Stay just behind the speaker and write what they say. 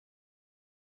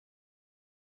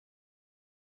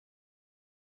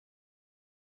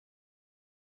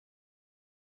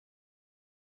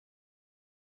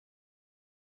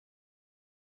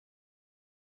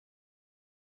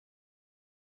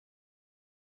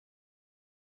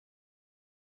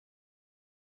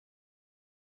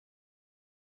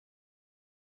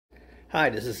Hi,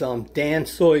 this is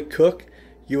Dansoy Cook,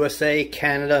 USA,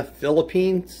 Canada,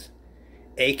 Philippines,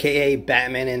 aka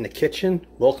Batman in the Kitchen.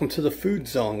 Welcome to the Food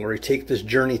Zone, where we take this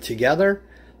journey together,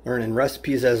 learning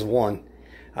recipes as one.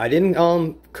 I didn't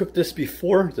cook this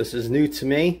before. This is new to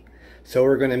me. So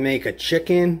we're going to make a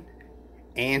Chicken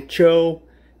Ancho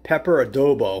Pepper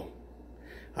Adobo.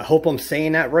 I hope I'm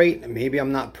saying that right. Maybe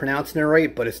I'm not pronouncing it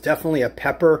right, but it's definitely a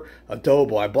pepper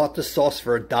adobo. I bought this sauce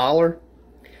for $1.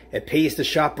 It pays to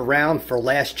shop around for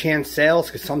last chance sales,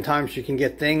 because sometimes you can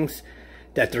get things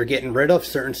that they're getting rid of,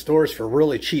 certain stores, for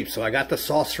really cheap. So I got the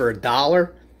sauce for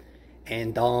 $1,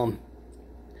 and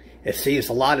it saves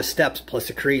a lot of steps, plus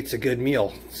it creates a good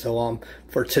meal. So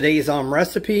for today's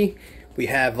recipe, we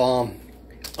have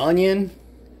onion,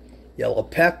 yellow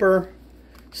pepper,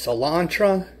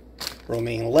 cilantro,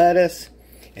 romaine lettuce,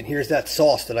 and here's that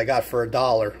sauce that I got for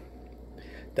 $1.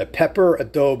 The pepper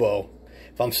adobo.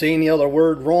 If I'm saying the other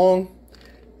word wrong,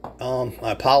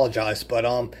 I apologize,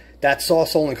 but that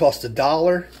sauce only costs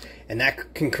 $1, and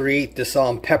that can create this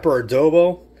pepper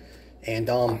adobo, and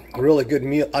really good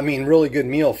meal. I mean, really good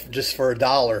meal just for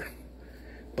 $1.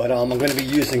 But I'm going to be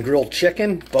using grilled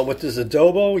chicken. But with this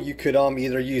adobo, you could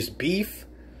either use beef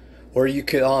or you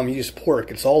could use pork.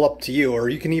 It's all up to you. Or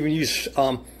you can even use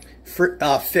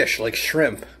fish like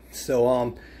shrimp.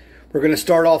 So we're going to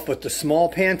start off with the small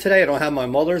pan today. I don't have my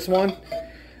mother's one.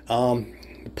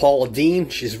 Paula Deen,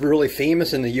 she's really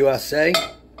famous in the USA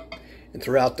and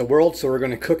throughout the world, so we're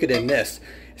going to cook it in this.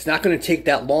 It's not going to take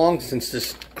that long since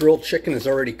this grilled chicken is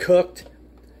already cooked,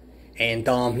 and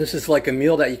this is like a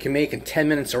meal that you can make in 10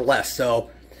 minutes or less. So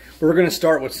we're going to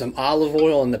start with some olive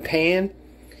oil in the pan,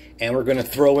 and we're going to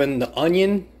throw in the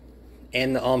onion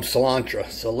and the cilantro.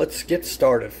 So let's get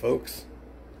started, folks.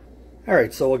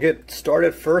 Alright, so we'll get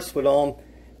started first with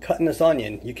cutting this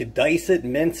onion. You could dice it,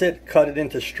 mince it, cut it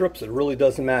into strips. It really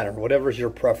doesn't matter, whatever's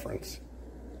your preference.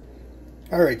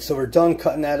 Alright, so we're done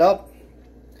cutting that up.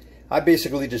 I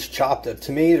basically just chopped it.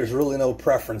 To me, there's really no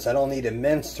preference. I don't need it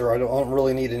minced, or I don't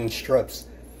really need it in strips.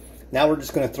 Now we're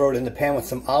just going to throw it in the pan with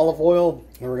some olive oil,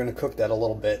 and we're going to cook that a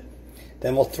little bit.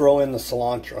 Then we'll throw in the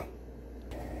cilantro.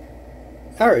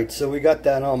 Alright, so we got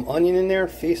that onion in there,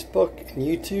 Facebook and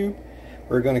YouTube.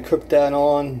 We're going to cook that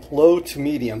on low to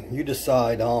medium. You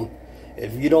decide.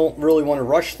 If you don't really want to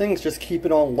rush things, just keep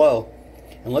it on low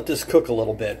and let this cook a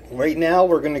little bit. Right now,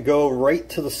 we're going to go right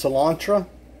to the cilantro,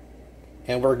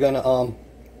 and we're going to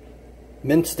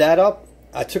mince that up.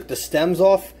 I took the stems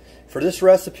off. For this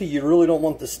recipe, you really don't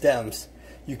want the stems.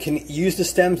 You can use the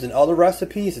stems in other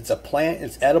recipes. It's a plant.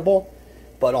 It's edible.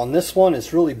 But on this one,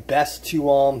 it's really best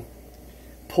to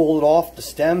pull it off the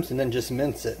stems and then just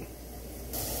mince it.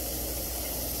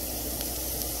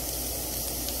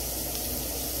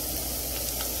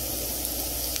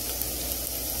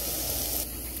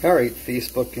 Alright,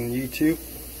 Facebook and YouTube,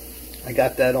 I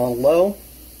got that on low,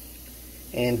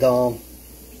 and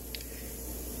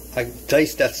I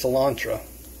diced that cilantro.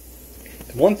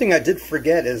 One thing I did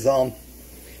forget is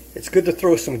it's good to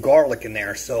throw some garlic in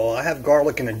there. So I have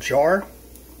garlic in a jar.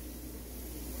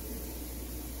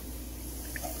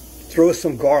 Throw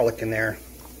some garlic in there.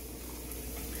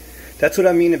 That's what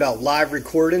I mean about live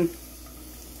recording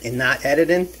and not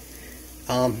editing.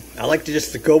 I like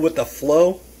to go with the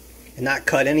flow and not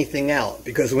cut anything out,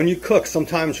 because when you cook,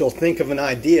 sometimes you'll think of an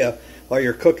idea while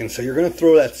you're cooking. So you're going to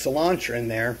throw that cilantro in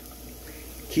there.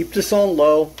 Keep this on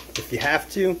low. If you have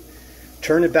to,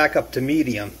 turn it back up to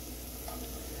medium.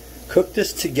 Cook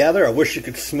this together. I wish you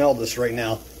could smell this right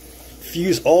now.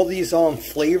 Fuse all these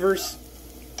flavors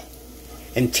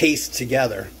and taste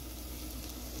together.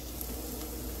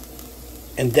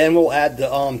 And then we'll add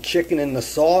the chicken in the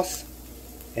sauce,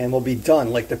 and we'll be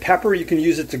done. Like the pepper, you can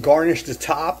use it to garnish the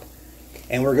top.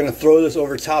 And we're going to throw this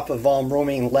over top of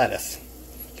romaine lettuce.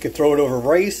 You can throw it over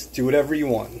rice, do whatever you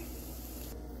want.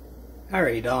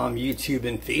 Alright, YouTube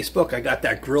and Facebook, I got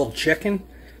that grilled chicken.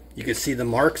 You can see the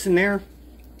marks in there.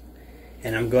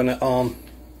 And I'm going to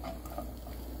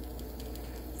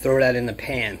throw that in the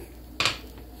pan.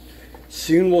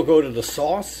 Soon we'll go to the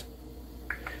sauce.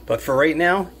 But for right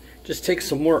now, just take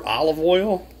some more olive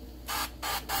oil.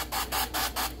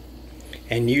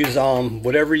 And use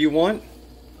whatever you want.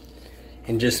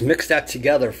 And just mix that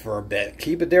together for a bit.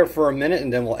 Keep it there for a minute,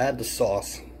 and then we'll add the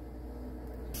sauce.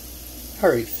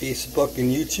 Alright, Facebook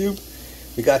and YouTube,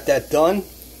 we got that done.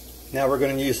 Now we're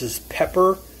going to use this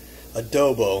pepper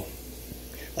adobo.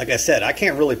 Like I said, I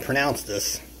can't really pronounce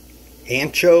this.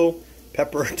 Ancho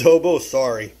Pepper Adobo,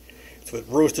 sorry. It's with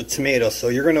roasted tomatoes, so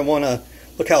you're going to want to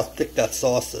look how thick that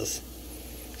sauce is.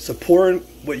 So pour in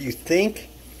what you think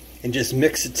and just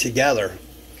mix it together.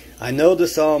 I know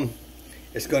this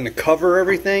It's going to cover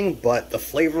everything, but the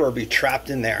flavor will be trapped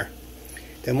in there.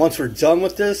 Then once we're done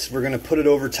with this, we're going to put it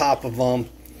over top of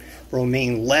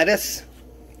romaine lettuce.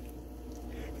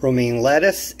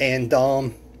 And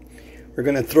we're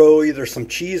going to throw either some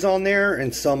cheese on there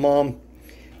and some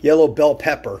yellow bell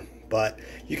pepper. But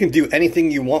you can do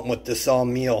anything you want with this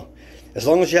meal. As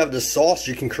long as you have the sauce,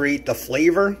 you can create the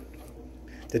flavor,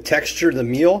 the texture of the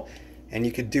meal, and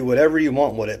you could do whatever you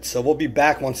want with it. So we'll be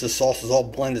back once the sauce is all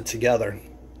blended together.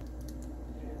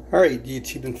 Alright,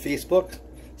 YouTube and Facebook.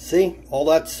 See, all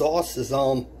that sauce is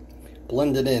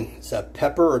blended in. It's that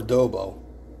pepper adobo.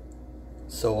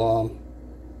 So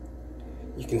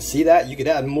you can see that. You could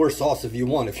add more sauce if you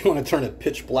want. If you want to turn it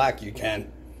pitch black, you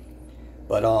can.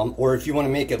 But or if you want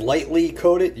to make it lightly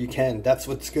coated, you can. That's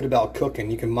what's good about cooking.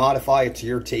 You can modify it to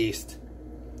your taste.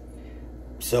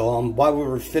 So while we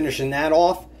were finishing that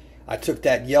off, I took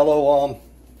that yellow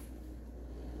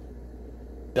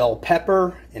bell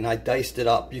pepper and I diced it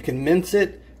up. You can mince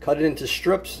it, cut it into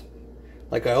strips.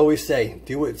 Like I always say,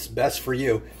 do what's best for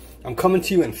you. I'm coming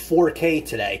to you in 4K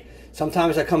today.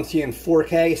 Sometimes I come to you in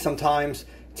 4K, sometimes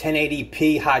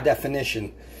 1080p high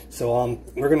definition. So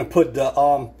we're gonna put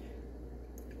the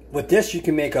with this you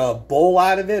can make a bowl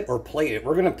out of it or plate it.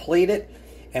 We're gonna plate it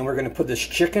and we're gonna put this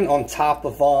chicken on top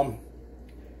of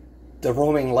the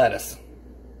romaine lettuce.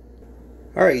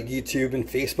 Alright, YouTube and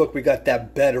Facebook, we got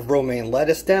that bed of romaine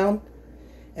lettuce down.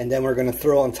 And then we're going to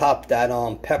throw on top that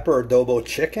pepper adobo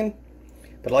chicken.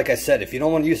 But like I said, if you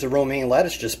don't want to use the romaine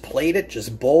lettuce, just plate it,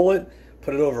 just bowl it,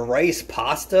 put it over rice,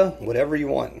 pasta, whatever you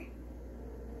want.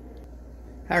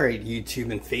 Alright, YouTube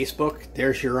and Facebook,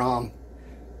 there's your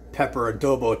pepper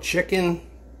adobo chicken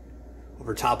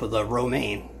over top of the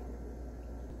romaine.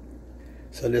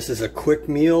 So this is a quick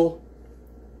meal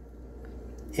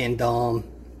and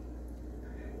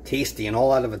tasty and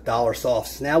all out of $1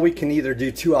 sauce. Now we can either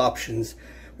do two options.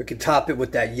 We could top it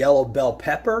with that yellow bell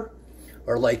pepper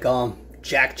or like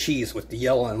jack cheese with the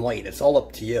yellow and white. It's all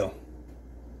up to you.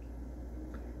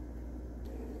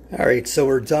 Alright, so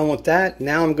we're done with that.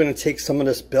 Now I'm going to take some of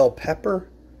this bell pepper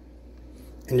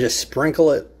and just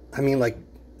sprinkle it. I mean, like,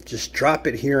 just drop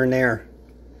it here and there.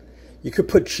 You could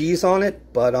put cheese on it,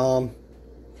 but I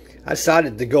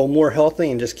decided to go more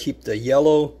healthy and just keep the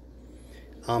yellow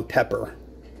pepper.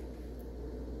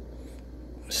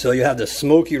 So you have the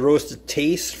smoky roasted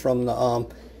taste from the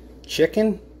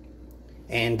chicken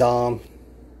and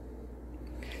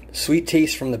sweet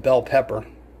taste from the bell pepper.